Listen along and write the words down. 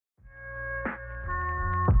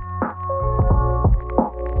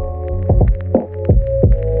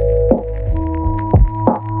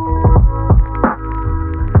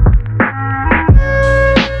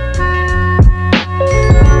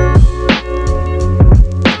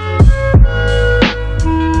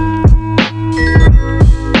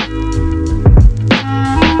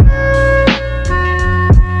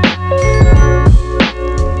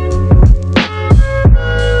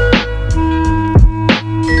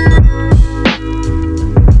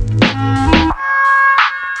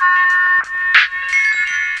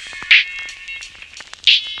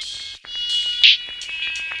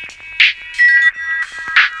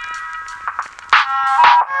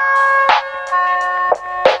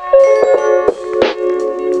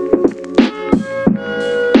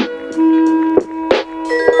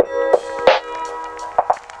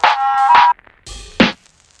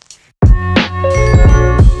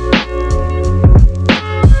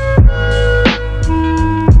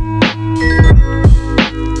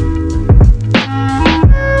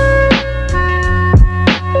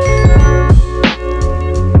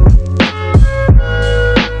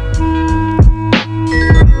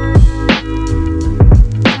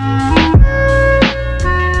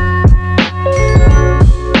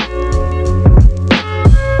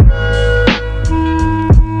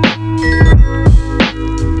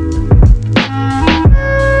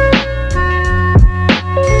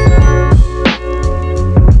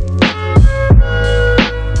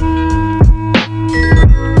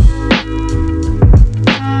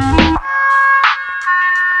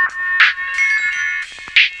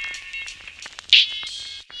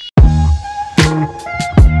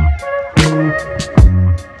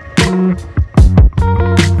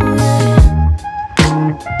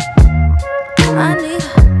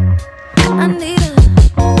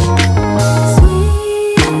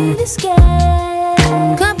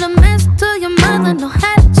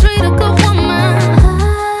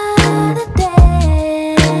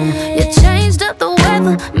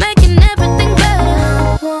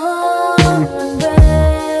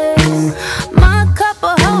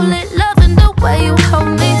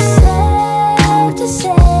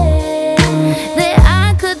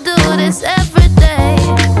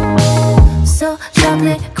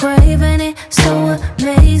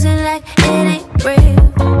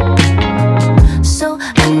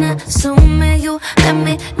got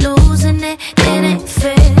me losing it. It ain't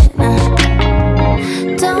fair, nah.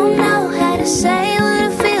 Don't know how to say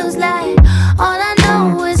what it feels like. All I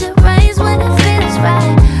know is it rains when it feels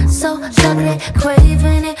right. So chocolate,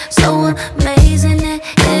 craving it, so amazing it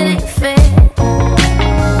ain't fair.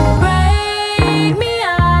 Break me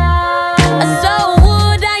up. So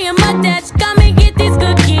wood, I am attached. Come and get this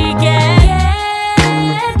cookie,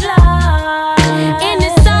 get lost. In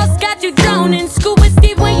the sauce, got you drowning. Scuba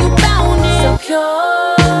Steve when you found it. So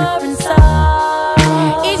pure and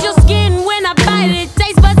soft. Is your skin when I bite it?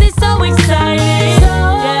 Taste buds is so exciting.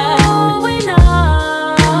 So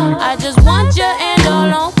enough. I just want your hand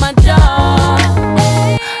all on my jaw.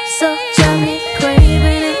 So chocolate,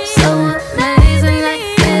 craving it, so amazing like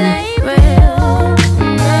it ain't real.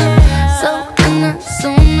 So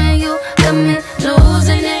unassuming, you got me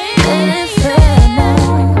losing it. It ain't fair, no.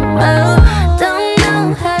 Don't know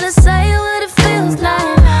how to say what it feels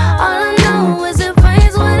like. All I know is it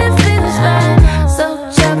rains when it feels right. So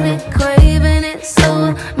chocolate, craving it, so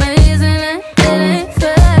amazing like it ain't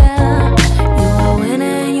fair. You a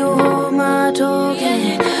winner and you hold my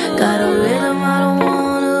token. Got a rhythm I don't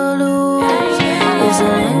wanna lose. It's a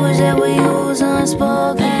language that we use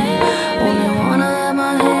unspoken.